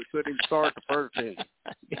airplane. We couldn't even start the first engine.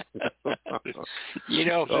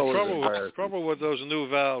 The trouble with those new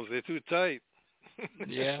valves, they're too tight.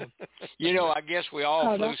 Yeah. I guess we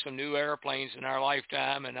all flew some new airplanes in our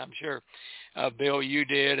lifetime, and I'm sure, Bill, you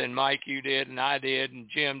did, and Mike, you did, and I did, and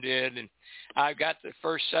Jim did. And I got the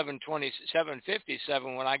first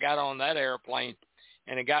 757 when I got on that airplane,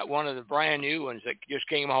 and I got one of the brand new ones that just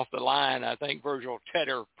came off the line. I think Virgil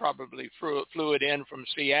Tedder probably flew it in from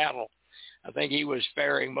Seattle. I think he was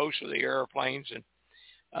ferrying most of the airplanes and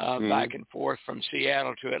back and forth from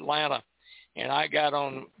Seattle to Atlanta. And I got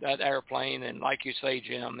on that airplane, and like you say,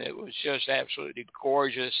 Jim, it was just absolutely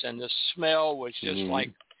gorgeous, and the smell was just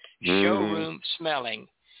like showroom smelling.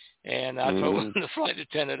 And I told the flight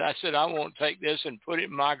attendant, I said, I won't take this and put it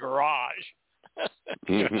in my garage.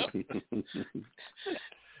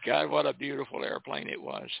 God, what a beautiful airplane it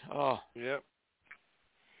was. Oh. Yep.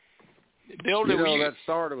 Bill, that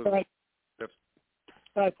started with... I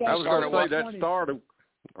was going to say that started...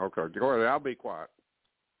 Okay, go ahead. I'll be quiet.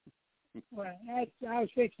 Well, I was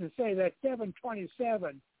fixing to say that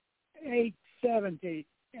 727, 870,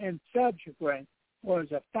 and subsequent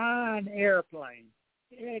was a fine airplane.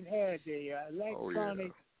 It had the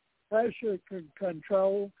electronic pressure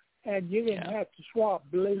control, and you didn't have to swap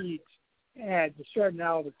bleeds at certain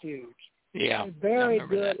altitudes. Yeah, a very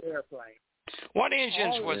good airplane. What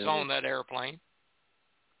engines was on that airplane?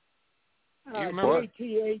 Do you remember?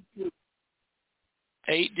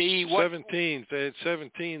 8D, what? 17s. They had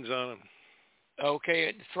 17s on them.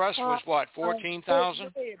 Okay, thrust was what,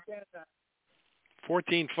 14,000?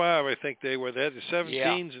 14.5, I think they were. They had the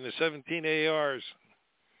 17s and the 17 ARs.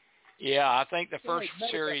 Yeah, I think the first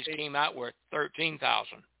series came out with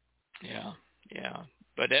 13,000. Yeah.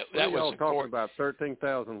 But that was talking about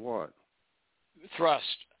 13,000 what?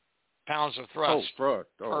 Thrust, pounds of thrust. Thrust.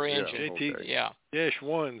 Per engine. Okay. Yeah. Dash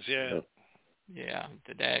ones, yeah. Yeah,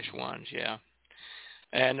 the dash ones, yeah.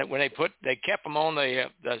 And when they kept them on the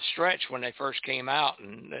stretch when they first came out,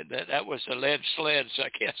 and that was the lead sleds, I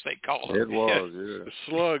guess they called them. It was, The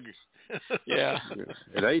slug. Yeah.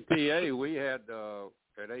 At ATA, we had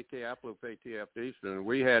at ATA, I flew for ATF Eastern, and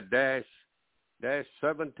we had dash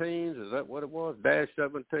 17s. Is that what it was? Dash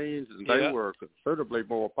 17s, and they were considerably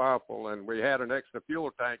more powerful. And we had an extra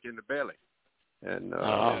fuel tank in the belly, and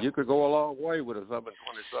you could go a long way with a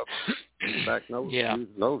 727. Back using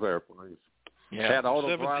those airplanes. Yeah. Had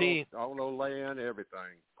auto throttle, auto land,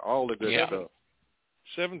 everything, all the good stuff.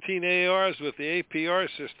 17 ARs with the APR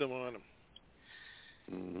system on them.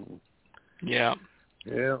 Mm-hmm. Yeah.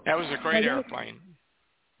 Yeah. That was a great airplane.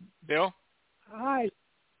 Bill? I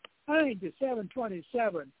think the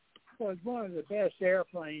 727 was one of the best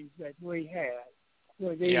airplanes that we had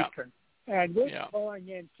with Eastern. And we were going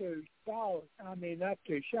into Charlotte, up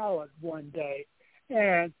to Charlotte one day,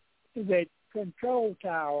 and the control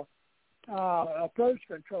tower, approach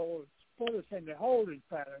control, put us in the holding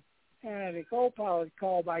pattern. And the co-pilot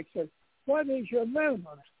called back and said, what is your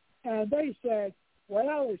minimum? And they said,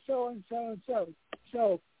 well, it's so and so and so.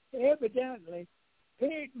 So evidently,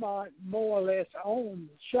 Piedmont more or less owned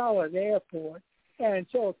Charlotte Airport, and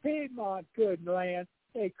so if Piedmont couldn't land,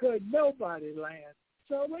 nobody land.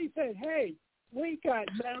 So we said, hey, we got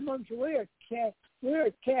minimums. We're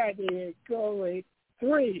category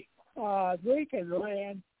 3. We can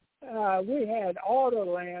land. We had auto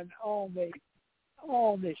land on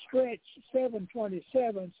the stretch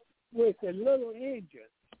 727s with the little engine.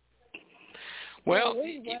 Well, so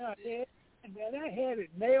we went ahead. And then I had it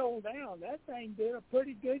nailed down. That thing did a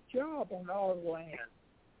pretty good job on auto land.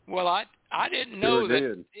 Well, I didn't know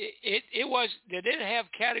that it was. Did it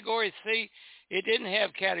have category 3? It didn't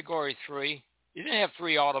have category 3. It didn't have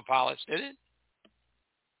 3 autopilots, did it?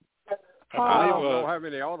 I don't know how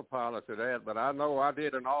many autopilots it had, but I know I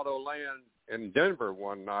did an auto land in Denver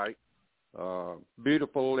one night.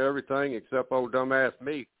 Beautiful, everything except old dumbass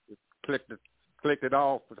me clicked it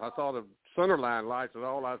off. I saw the center line lights was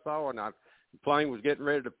all I saw, and the plane was getting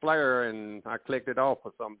ready to flare, and I clicked it off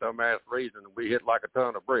for some dumbass reason, and we hit like a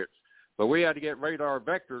ton of bricks. But we had to get radar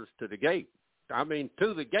vectors to the gate. I mean,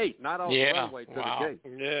 to the gate, not off the runway, to the gate.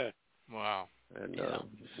 Yeah. Wow. And,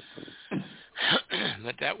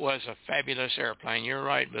 but that was a fabulous airplane. You're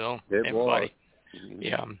right, Bill. Everybody. Was.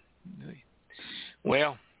 Yeah.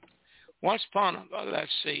 Well, once upon,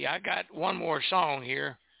 let's see, I got one more song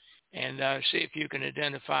here, and see if you can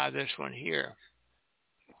identify this one here.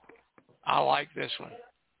 I like this one.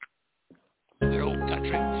 Good old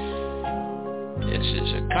country. This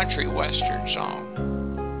is a country western song.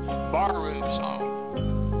 Barroom song.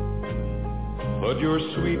 Put your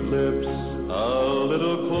sweet lips a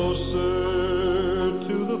little closer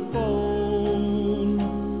to the phone.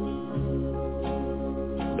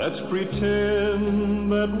 Let's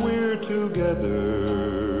pretend that we're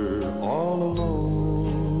together all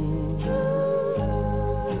alone.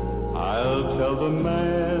 I'll tell the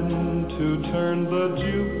man to turn the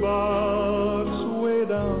jukebox way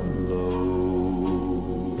down low.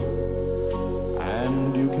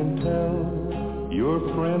 And you can tell your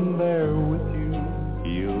friend there with you,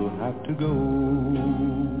 he'll have to go.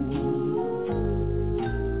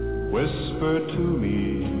 Whisper to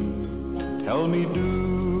me, tell me, do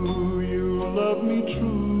you love me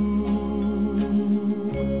true?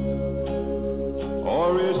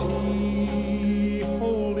 or is he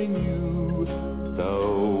holding you the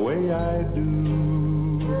way I do?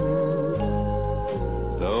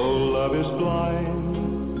 Though love is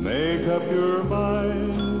blind, make up your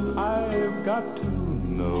mind, I've got to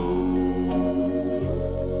know.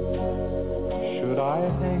 Should I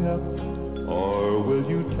hang up, or will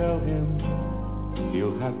you tell him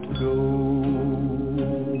he'll have to go?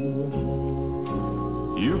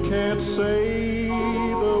 You can't say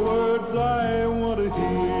the words I want to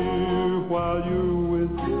hear while you're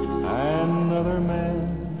with another man.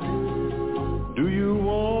 Do you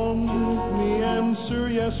want me answer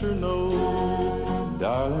yes or no?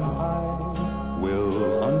 Darling, I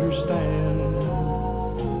will understand.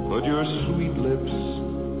 Put your sweet lips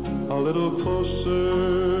a little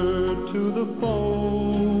closer to the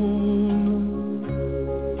phone.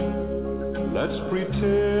 Let's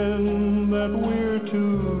pretend that we're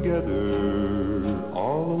together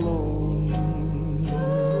all alone.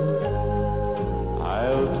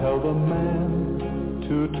 I'll tell the man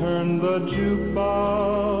to turn the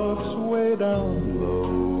jukebox way down low.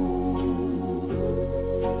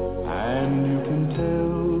 And you can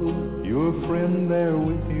tell your friend there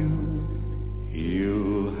with you,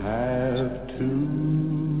 he'll have to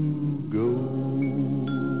go.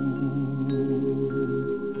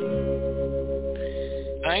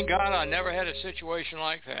 Thank God I never had a situation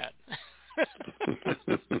like that.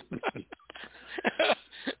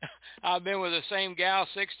 I've been with the same gal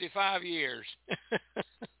 65 years.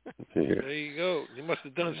 There you go. You must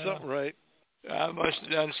have done something right. I must have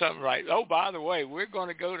done something right. Oh, by the way, we're going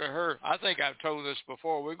to go to her. I think I've told this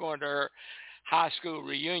before. We're going to her high school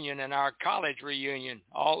reunion and our college reunion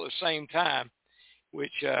all at the same time,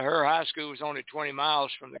 which her high school was only 20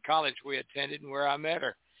 miles from the college we attended and where I met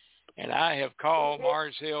her. And I have called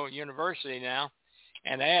Mars Hill University now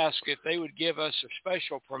and asked if they would give us a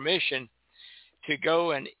special permission to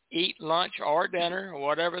go and eat lunch or dinner or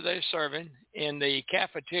whatever they're serving in the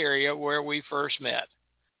cafeteria where we first met.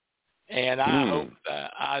 And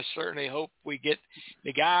I certainly hope we get,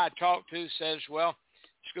 the guy I talked to says, well,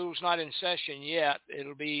 school's not in session yet.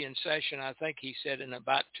 It'll be in session, I think he said, in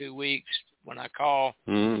about 2 weeks when I call.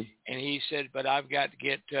 And he said, but I've got to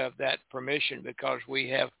get that permission because we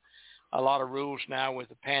have a lot of rules now with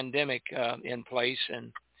the pandemic in place,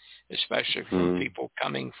 and especially for people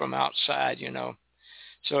coming from outside, you know.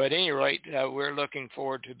 So at any rate, we're looking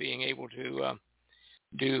forward to being able to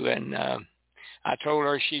do, and I told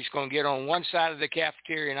her she's going to get on one side of the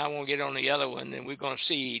cafeteria and I won't get on the other one, and we're going to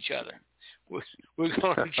see each other. We're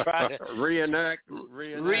going to try to reenact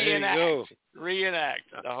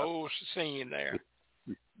the whole scene there.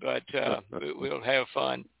 But we'll have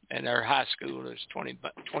fun. And our high school is 20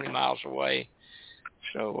 miles away.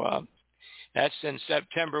 So that's in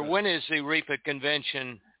September. When is the REPA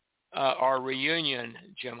convention or reunion,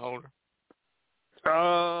 Jim Holder?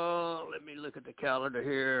 Let me look at the calendar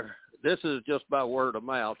here. This is just by word of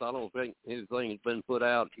mouth. I don't think anything's been put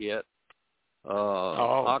out yet.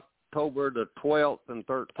 October the 12th and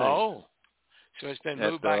 13th. Oh, so it's been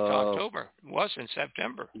moved back to October. It was in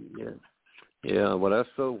September. Yeah, well, that's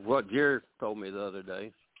what Jerry told me the other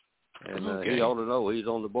day. And he ought to know he's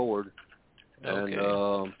on the board.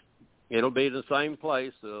 And it'll be the same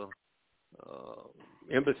place,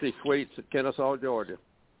 Embassy Suites at Kennesaw, Georgia.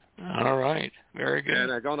 All right. Very good. And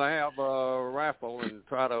they're going to have a raffle and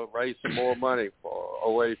try to raise some more money for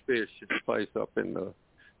OA Fish, the place up in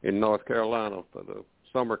North Carolina for the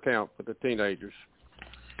summer camp for the teenagers.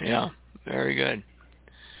 Yeah, very good.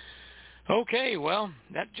 Okay, well,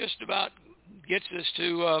 that just about gets us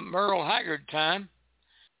to Merle Haggard time.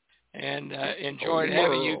 And enjoyed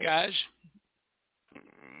having you guys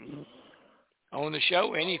on the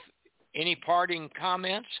show. Any parting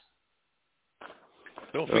comments?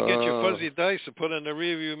 Don't forget your fuzzy dice to put in the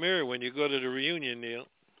rearview mirror when you go to the reunion, Neil.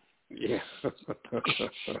 Yeah.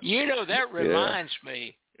 You know, that reminds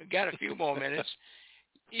me. We've got a few more minutes.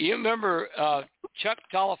 You remember Chuck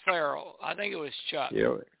Talifero? I think it was Chuck.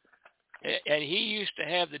 Yeah. And he used to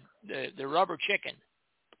have the rubber chicken.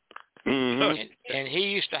 And he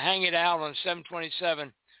used to hang it out on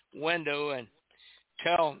 727 window and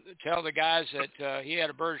tell the guys that he had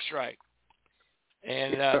a bird strike,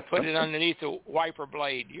 and put it underneath the wiper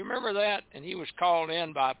blade. You remember that? And he was called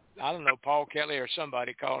in by, I don't know, Paul Kelly or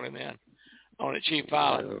somebody called him in on a cheap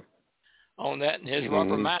pilot on that. And his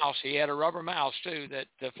rubber mouse, he had a rubber mouse too that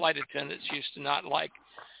the flight attendants used to not like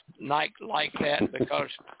that because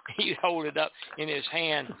he'd hold it up in his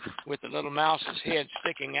hand with the little mouse's head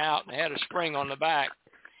sticking out and had a spring on the back.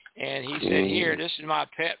 And he said, here, this is my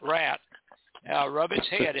pet rat. rub its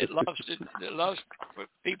head. It loves for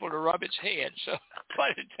people to rub its head. So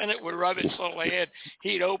Flight Attendant would rub its little head.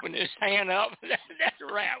 He'd open his hand up. That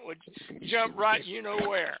rat would jump right you know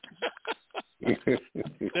where.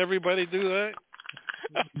 Everybody do that?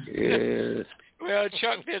 Yes. Well,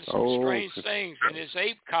 Chuck did some strange things in his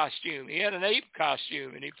ape costume. He had an ape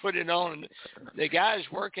costume, and he put it on. The guys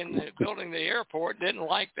working, building the airport didn't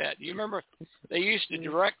like that. You remember they used to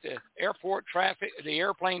direct the airport traffic, the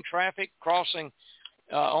airplane traffic crossing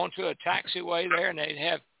onto a taxiway there, and they'd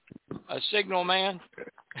have a signal man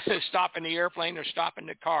stopping the airplane or stopping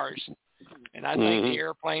the cars. And I think the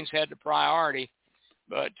airplanes had the priority.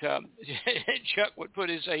 But Chuck would put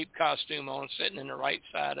his ape costume on, sitting in the right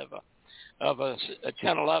side of a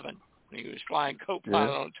 1011. He was flying co-pilot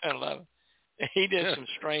on 1011. He did some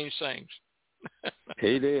strange things.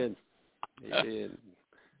 He did.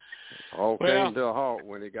 All came to a halt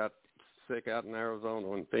when he got sick out in Arizona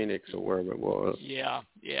or in Phoenix or wherever it was. Yeah.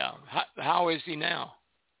 How is he now?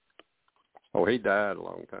 Oh, he died a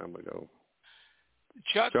long time ago.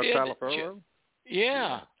 Chuck did. Caliparo?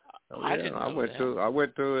 Yeah. Oh, I didn't know I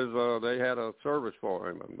went to his. They had a service for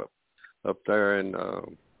him up there in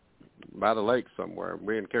by the lake somewhere.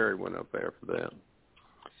 Me and Carrie went up there for that.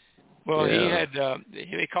 Well, he had.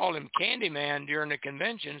 They called him Candyman during the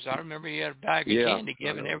conventions. I remember he had a bag of candy,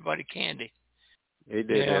 giving everybody candy. He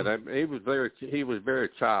did. Yeah. He was very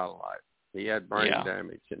childlike. He had brain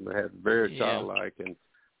damage and had very childlike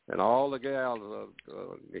and all the gals,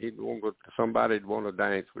 somebody'd want to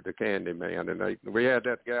dance with the Candy Man. And we had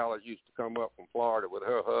that gal that used to come up from Florida with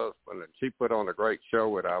her husband, and she put on a great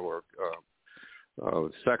show at our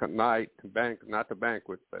second night, not the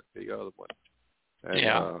banquet, but the other one. And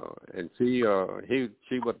and she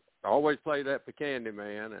would always play that for Candy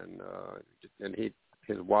Man, and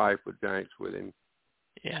his wife would dance with him.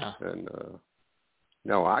 Yeah. And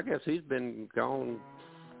no, I guess he's been gone,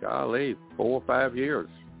 golly, 4 or 5 years.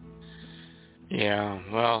 Yeah,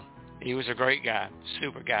 well, he was a great guy,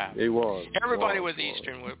 super guy. He was. Everybody with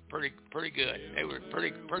Eastern were pretty good. They were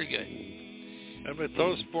pretty good. Have a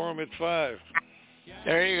toast for him at 5.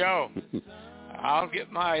 There you go. I'll get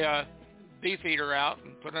my beef eater out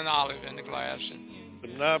and put an olive in the glass and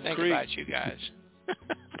think about you guys.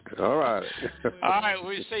 All right. All right,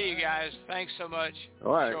 we'll see you guys. Thanks so much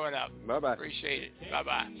for showing up. Bye-bye. Appreciate it.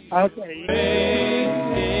 Bye-bye. Okay.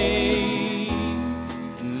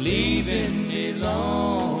 Leaving me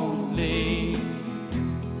lonely,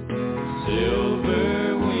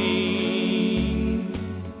 silver wing,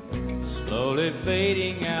 slowly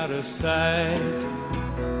fading out of sight.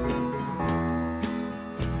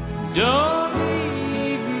 Don't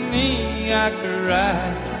leave me, I cry.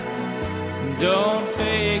 Don't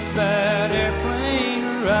take that airplane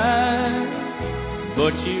ride,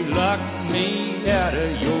 but you locked me out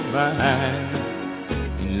of your mind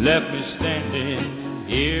and left me standing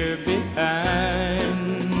here behind.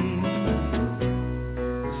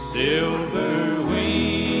 Silver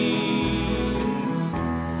wings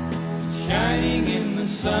shining in the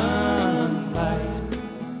sunlight,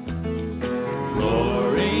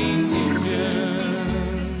 roaring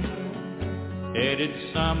engine headed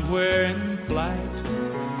somewhere in flight.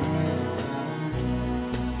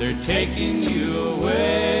 They're taking you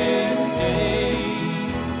away and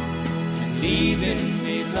leaving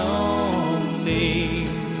me lonely.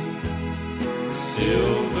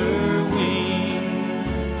 Silver wings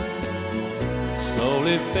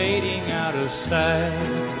slowly fading out of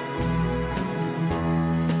sight.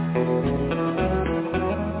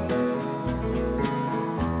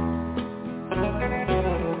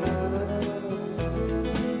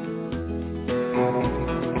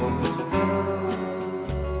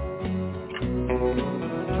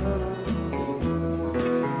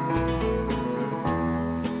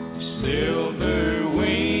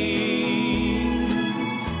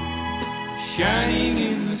 Shining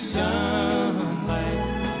in the sunlight,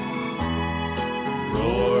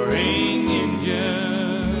 roaring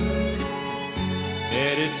engine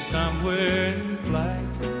headed somewhere in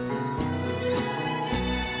flight.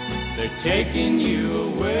 They're taking you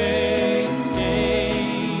away and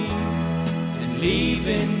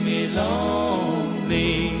leaving me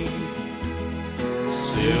lonely.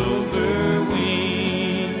 Silver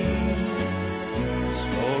wings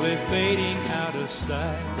slowly fading out of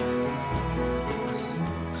sight.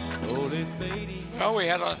 Well, we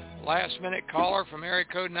had a last-minute caller from area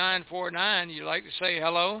code 949. You'd like to say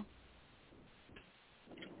hello?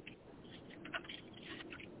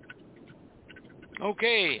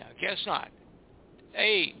 Okay, I guess not.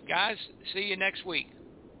 Hey, guys, see you next week.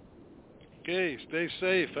 Okay, stay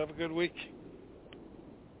safe. Have a good week.